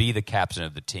 It's be the captain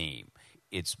of the team.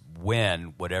 It's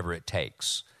win whatever it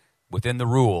takes. Within the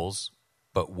rules,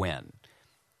 but win."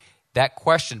 That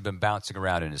question had been bouncing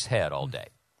around in his head all day,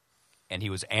 and he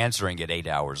was answering it 8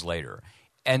 hours later.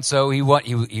 And so he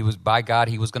was, by God,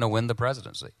 he was going to win the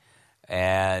presidency.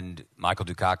 And Michael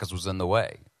Dukakis was in the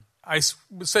way. I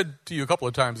said to you a couple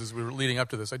of times as we were leading up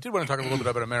to this, I did want to talk a little bit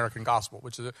about American Gospel,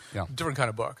 which is a different kind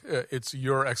of book. It's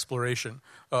your exploration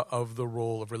of the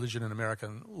role of religion in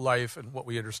American life and what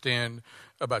we understand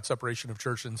about separation of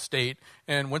church and state.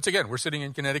 And once again, we're sitting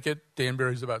in Connecticut.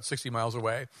 Danbury's about 60 miles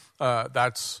away.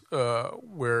 That's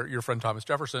where your friend Thomas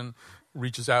Jefferson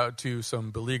reaches out to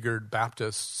some beleaguered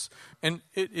Baptists. And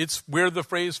it's where the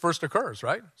phrase first occurs,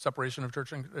 right? Separation of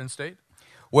church and state.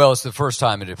 Well, it's the first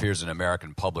time it appears in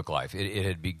American public life. It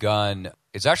had begun,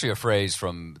 it's actually a phrase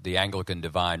from the Anglican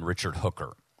divine Richard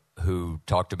Hooker, who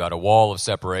talked about a wall of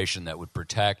separation that would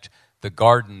protect the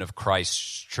garden of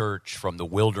Christ's church from the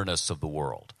wilderness of the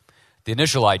world. The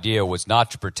initial idea was not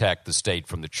to protect the state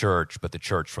from the church, but the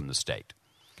church from the state.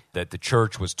 That the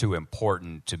church was too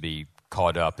important to be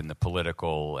caught up in the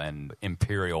political and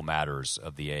imperial matters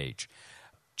of the age.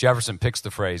 Jefferson picks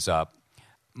the phrase up.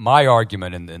 My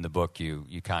argument in the book you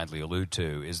kindly allude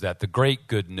to is that the great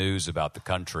good news about the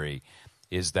country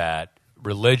is that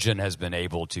religion has been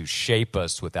able to shape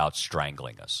us without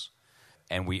strangling us.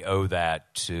 And we owe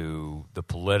that to the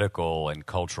political and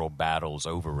cultural battles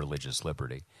over religious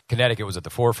liberty. Connecticut was at the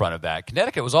forefront of that.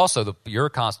 Connecticut was also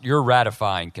your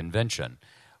ratifying convention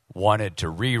wanted to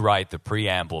rewrite the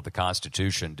preamble of the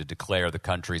Constitution to declare the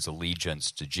country's allegiance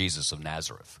to Jesus of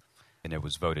Nazareth. And it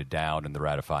was voted down in the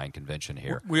ratifying convention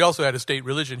here. We also had a state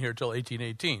religion here until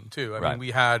 1818, too. I mean, we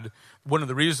had one of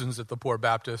the reasons that the poor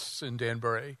Baptists in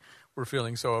Danbury were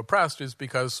feeling so oppressed is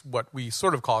because what we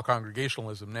sort of call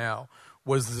Congregationalism now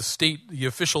was the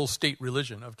official state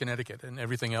religion of Connecticut, and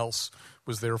everything else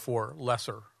was therefore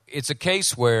lesser. It's a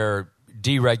case where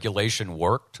deregulation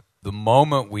worked. The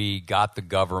moment we got the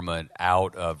government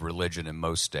out of religion in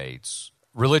most states,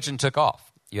 religion took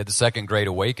off. You had the Second Great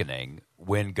Awakening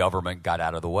when government got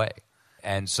out of the way.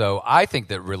 And so I think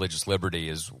that religious liberty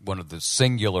is one of the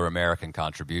singular American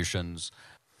contributions.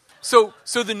 So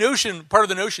part of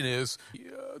the notion is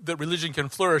that religion can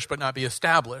flourish but not be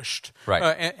established.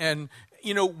 Right. And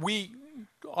we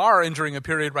are entering a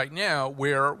period right now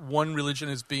where one religion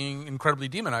is being incredibly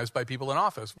demonized by people in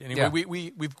office. Anyway,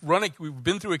 we've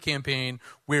been through a campaign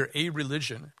where a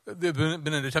religion, there's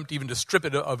been an attempt even to strip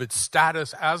it of its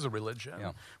status as a religion,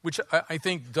 which I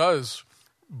think does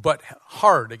butt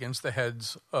hard against the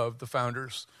heads of the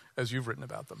founders as you've written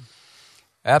about them.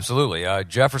 Absolutely.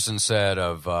 Jefferson said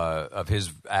of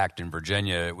his act in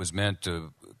Virginia, it was meant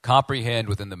to comprehend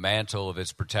within the mantle of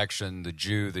its protection the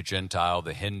Jew, the Gentile,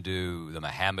 the Hindu, the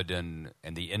Mohammedan,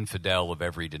 and the infidel of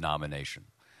every denomination.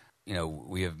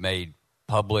 We have made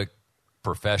public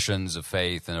professions of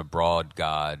faith in a broad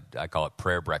God. I call it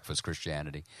prayer breakfast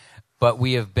Christianity. But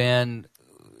we have been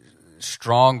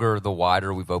stronger the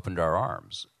wider we've opened our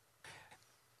arms.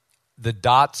 The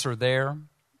dots are there.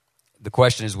 The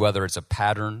question is whether it's a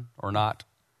pattern or not.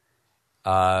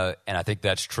 And I think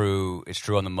that's true. It's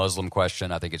true on the Muslim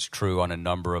question. I think it's true on a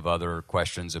number of other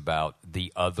questions about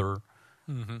the other.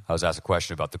 Mm-hmm. I was asked a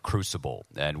question about the crucible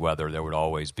and whether there would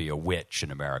always be a witch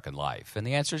in American life. And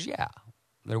the answer is yeah,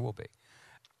 there will be.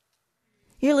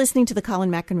 You're listening to The Colin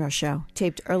McEnroe Show,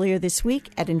 taped earlier this week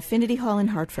at Infinity Hall in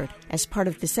Hartford as part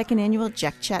of the second annual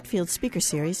Jack Chatfield Speaker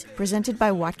Series presented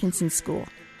by Watkinson School.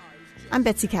 I'm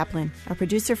Betsy Kaplan, our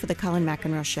producer for The Colin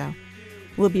McEnroe Show.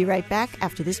 We'll be right back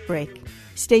after this break.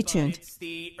 Stay tuned. It's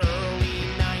the early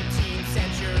 19th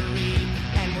century,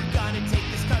 and we're gonna take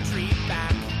this country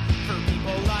back. For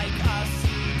people like us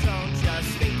who don't just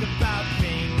think about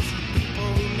things, people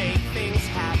who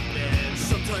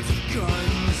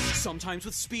sometimes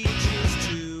with speeches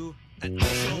too, and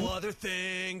also other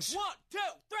things. 1, 2,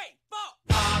 3, 4.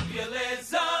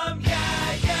 Populism,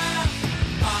 yeah, yeah.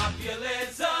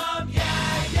 Populism,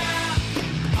 yeah, yeah.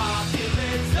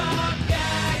 Populism,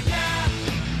 yeah, yeah.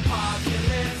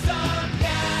 Populism,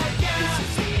 yeah, yeah. This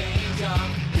is the age of,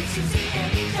 this is the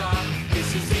age of,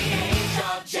 this is the age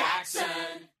of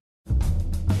Jackson.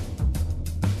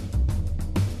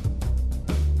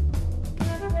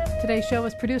 Today's show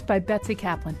was produced by Betsy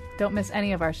Kaplan. Don't miss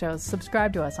any of our shows.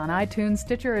 Subscribe to us on iTunes,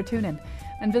 Stitcher, or TuneIn,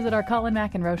 and visit our Colin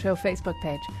McEnroe Show Facebook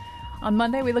page. On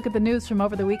Monday, we look at the news from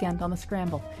over the weekend on The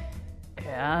Scramble.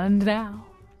 And now,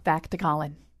 back to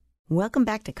Colin. Welcome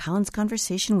back to Colin's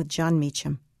Conversation with John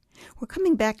Meacham. We're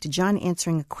coming back to John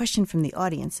answering a question from the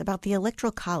audience about the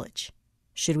Electoral College.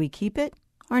 Should we keep it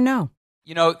or no?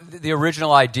 You know, the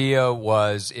original idea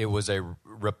was it was a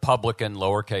Republican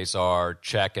lowercase r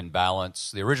check and balance.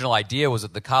 The original idea was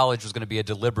that the college was going to be a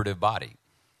deliberative body.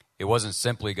 It wasn't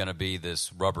simply going to be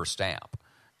this rubber stamp.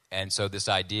 And so this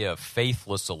idea of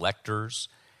faithless electors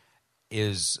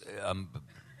is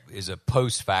a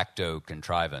post facto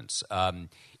contrivance.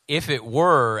 If it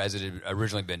were, as it had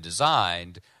originally been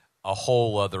designed, a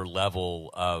whole other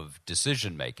level of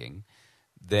decision making,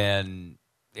 then,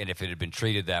 and if it had been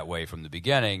treated that way from the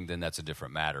beginning, then that's a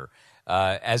different matter.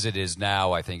 As it is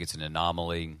now, I think it's an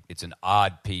anomaly. It's an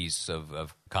odd piece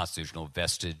of constitutional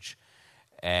vestige,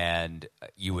 and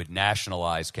you would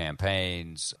nationalize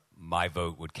campaigns. My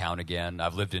vote would count again.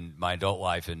 I've lived in my adult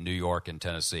life in New York and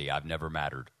Tennessee. I've never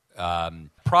mattered.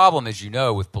 Problem, as you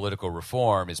know, with political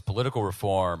reform is political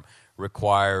reform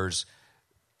requires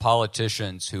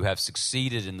politicians who have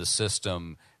succeeded in the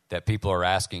system that people are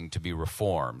asking to be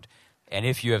reformed. And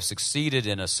if you have succeeded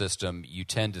in a system, you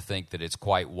tend to think that it's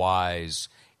quite wise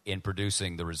in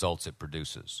producing the results it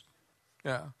produces.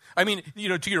 Yeah. I mean,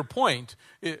 to your point,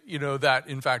 that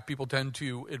in fact people tend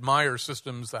to admire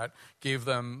systems that gave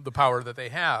them the power that they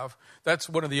have. That's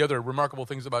one of the other remarkable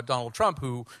things about Donald Trump,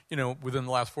 who, within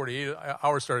the last 48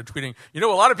 hours started tweeting, a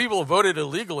lot of people voted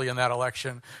illegally in that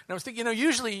election. And I was thinking,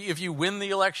 usually if you win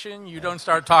the election, you don't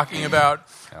start talking about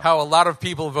how a lot of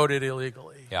people voted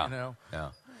illegally. Yeah.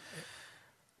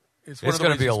 It's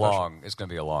going to be a long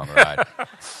ride.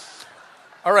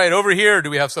 All right, over here, do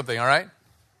we have something, all right?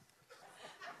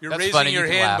 You're That's raising funny. your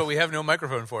You can hand, laugh. but we have no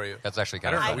microphone for you. That's actually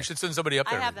kind I of don't know. funny. We should send somebody up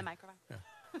there. I have the microphone.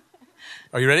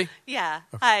 Are you ready? Yeah.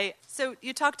 Hi. So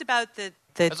you talked about the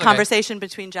That's okay. conversation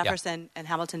between Jefferson and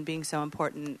Hamilton being so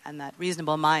important, and that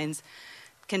reasonable minds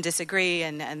can disagree,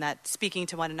 and that speaking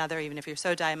to one another, even if you're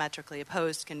so diametrically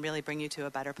opposed, can really bring you to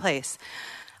a better place.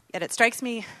 Yet it strikes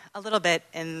me a little bit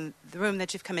in the room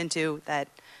that you've come into that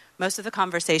most of the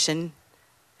conversation,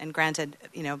 and granted,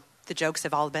 the jokes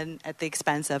have all been at the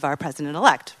expense of our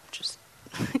president-elect, which is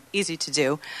easy to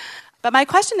do. But my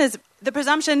question is, the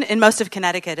presumption in most of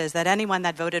Connecticut is that anyone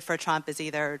that voted for Trump is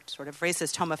either sort of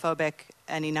racist, homophobic,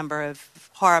 any number of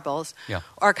horribles,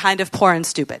 or kind of poor and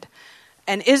stupid.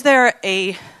 And is there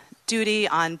a duty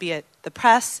on, be it the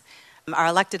press, our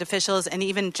elected officials, and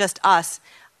even just us?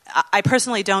 I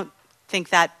personally don't think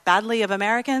that badly of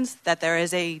Americans, that there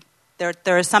is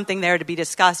something there to be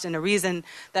discussed and a reason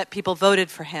that people voted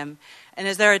for him. And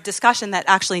is there a discussion that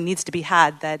actually needs to be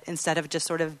had, that instead of just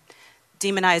sort of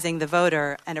demonizing the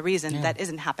voter and a reason that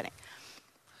isn't happening?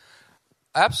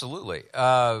 Absolutely.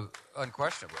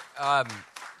 Unquestionably.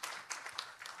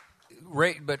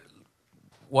 But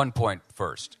one point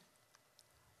first.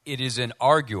 It is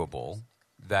inarguable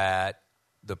that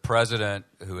the president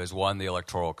who has won the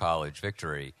Electoral College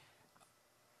victory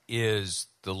is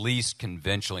the least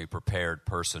conventionally prepared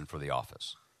person for the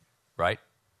office, right?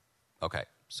 Okay,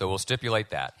 so we'll stipulate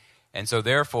that. And so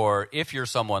therefore, if you're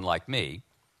someone like me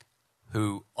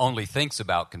who only thinks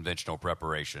about conventional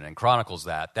preparation and chronicles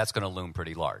that, that's going to loom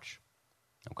pretty large,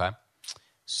 okay?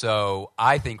 So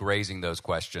I think raising those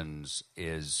questions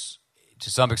is, to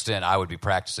some extent, I would be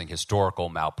practicing historical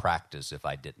malpractice if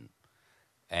I didn't.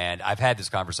 And I've had this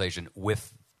conversation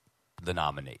with the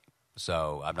nominee.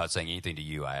 So I'm not saying anything to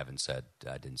you I didn't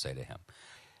say to him.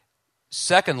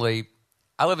 Secondly,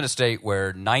 I live in a state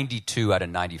where 92 out of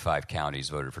 95 counties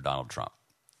voted for Donald Trump.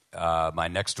 My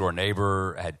next-door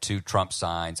neighbor had 2 Trump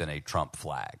signs and a Trump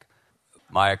flag.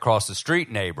 My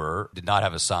across-the-street neighbor did not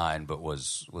have a sign, but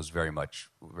was very much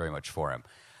for him.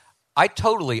 I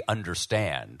totally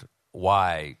understand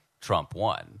why Trump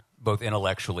won, both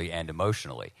intellectually and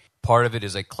emotionally. Part of it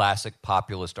is a classic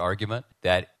populist argument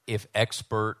that if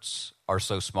experts are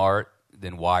so smart,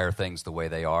 then why are things the way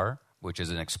they are, which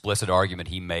is an explicit argument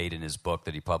he made in his book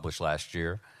that he published last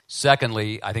year.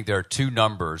 Secondly, I think there are 2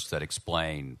 numbers that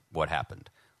explain what happened.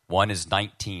 One is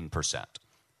 19%.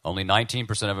 Only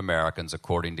 19% of Americans,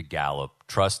 according to Gallup,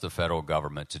 trust the federal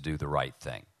government to do the right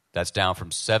thing. That's down from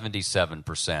 77%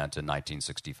 in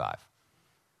 1965.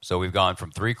 So we've gone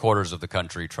from 3/4 of the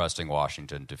country trusting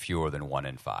Washington to fewer than 1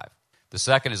 in 5. The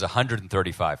second is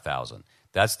 135,000.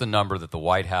 That's the number that the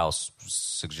White House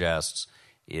suggests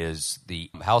is the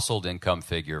household income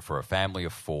figure for a family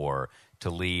of 4 to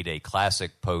lead a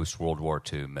classic post-World War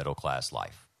II middle-class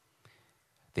life.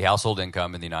 The household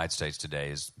income in the United States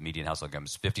today median household income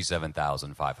is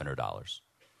 $57,500.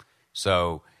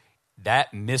 So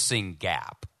that missing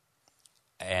gap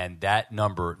and that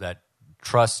number, that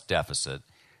trust deficit,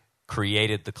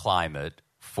 created the climate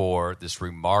for this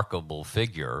remarkable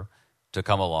figure to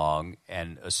come along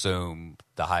and assume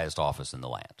the highest office in the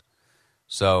land.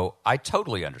 So I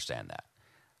totally understand that.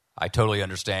 I totally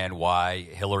understand why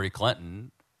Hillary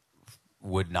Clinton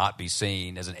would not be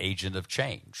seen as an agent of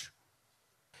change.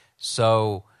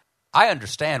 So I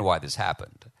understand why this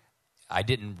happened. I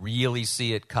didn't really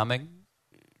see it coming.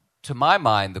 To my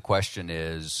mind, the question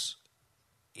is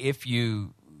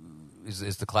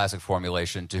is the classic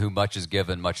formulation, to whom much is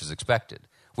given, much is expected.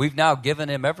 We've now given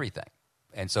him everything,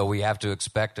 and so we have to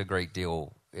expect a great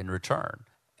deal in return.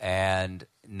 And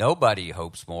nobody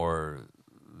hopes more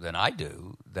than I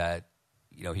do that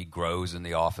he grows in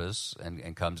the office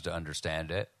and comes to understand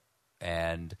it.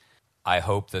 And I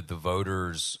hope that the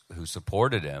voters who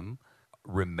supported him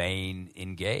remain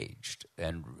engaged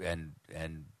and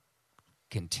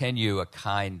continue a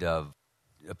kind of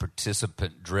a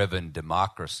participant-driven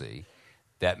democracy.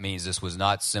 That means this was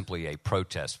not simply a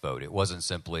protest vote. It wasn't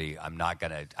simply, I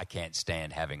can't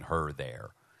stand having her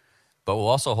there. But we'll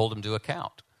also hold him to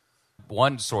account.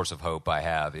 One source of hope I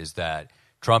have is that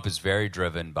Trump is very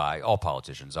driven by, all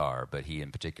politicians are, but he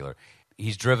in particular,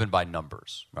 he's driven by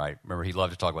numbers, right? Remember, he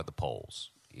loved to talk about the polls.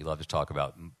 He loved to talk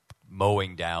about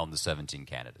mowing down the 17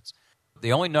 candidates.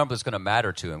 The only number that's going to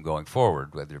matter to him going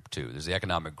forward, whether there are two, there's the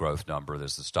economic growth number,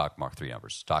 there's the stock market, 3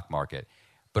 numbers, stock market,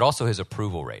 but also his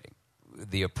approval rating.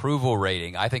 The approval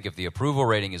rating, I think if the approval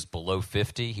rating is below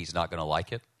 50, he's not going to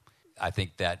like it. I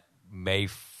think that may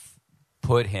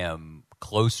put him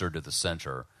closer to the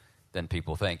center than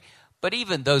people think. But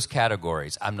even those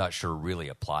categories, I'm not sure really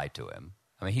apply to him.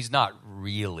 I mean, he's not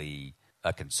really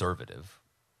a conservative,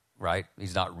 right?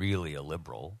 He's not really a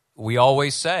liberal. We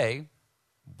always say,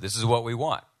 this is what we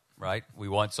want, right? We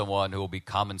want someone who will be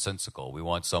commonsensical. We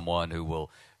want someone who will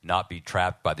not be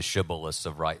trapped by the shibboleths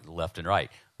of left and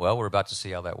right. Well, we're about to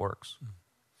see how that works.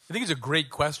 I think it's a great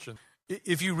question.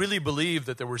 If you really believe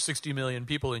that there were 60 million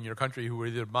people in your country who were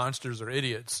either monsters or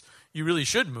idiots, you really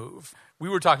should move. We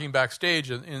were talking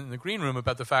backstage in the green room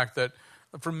about the fact that,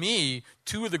 for me,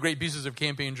 2 of the great pieces of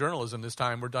campaign journalism this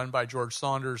time were done by George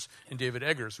Saunders and David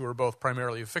Eggers, who are both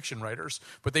primarily fiction writers.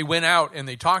 But they went out and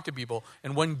they talked to people,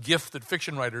 and one gift that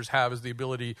fiction writers have is the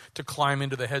ability to climb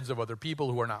into the heads of other people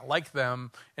who are not like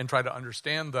them and try to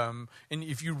understand them. And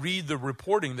if you read the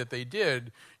reporting that they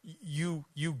did, you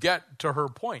get to her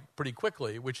point pretty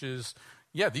quickly, which is,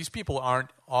 yeah, these people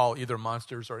aren't all either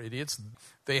monsters or idiots.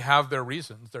 They have their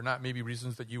reasons. They're not maybe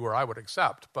reasons that you or I would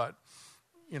accept, but...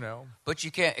 But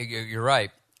you can't, you're right,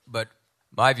 but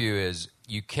my view is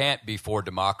you can't be for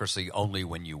democracy only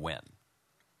when you win.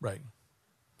 Right.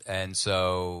 And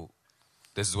so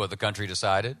this is what the country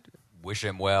decided. Wish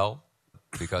him well,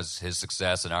 because his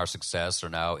success and our success are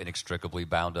now inextricably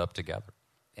bound up together.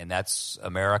 And that's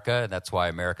America, and that's why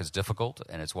America's difficult,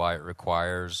 and it's why it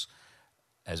requires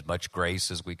as much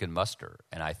grace as we can muster.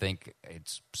 And I think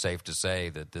it's safe to say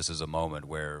that this is a moment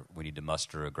where we need to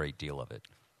muster a great deal of it.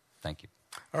 Thank you.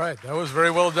 All right, that was very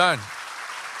well done.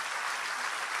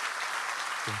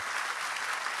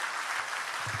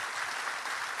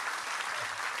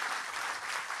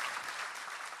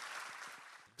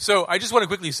 So I just want to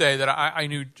quickly say that I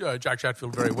knew Jack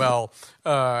Chatfield very well.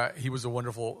 He was a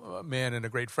wonderful man and a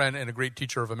great friend and a great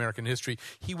teacher of American history.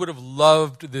 He would have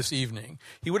loved this evening.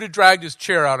 He would have dragged his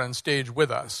chair out on stage with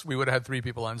us. We would have had 3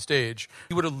 people on stage.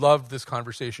 He would have loved this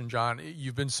conversation, John.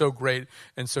 You've been so great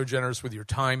and so generous with your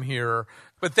time here.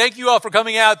 But thank you all for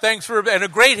coming out. And a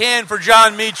great hand for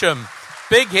John Meacham.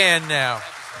 Big hand now.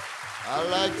 I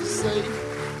like to say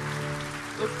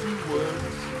a few words.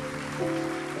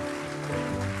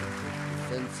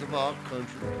 Of our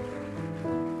country,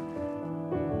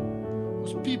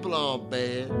 whose people aren't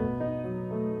bad,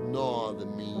 nor are they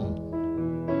mean.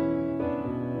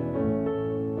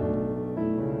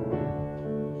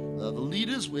 Now the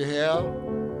leaders we have,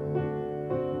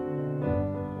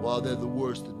 while they're the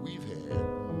worst that we've had,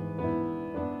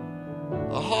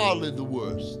 are hardly the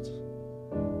worst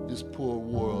this poor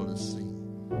world has seen.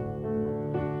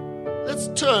 Let's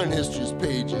turn history's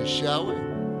pages, shall we?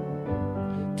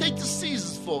 Take the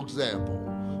Caesars, for example.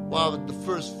 While the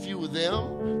first few of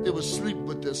them, they were sleeping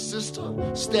with their sister,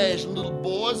 stashing little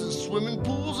boys in swimming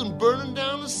pools and burning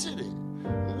down the city.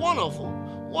 And one of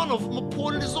them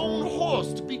appointed his own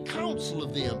horse to be consul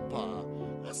of the empire.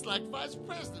 That's like vice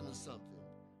president or something.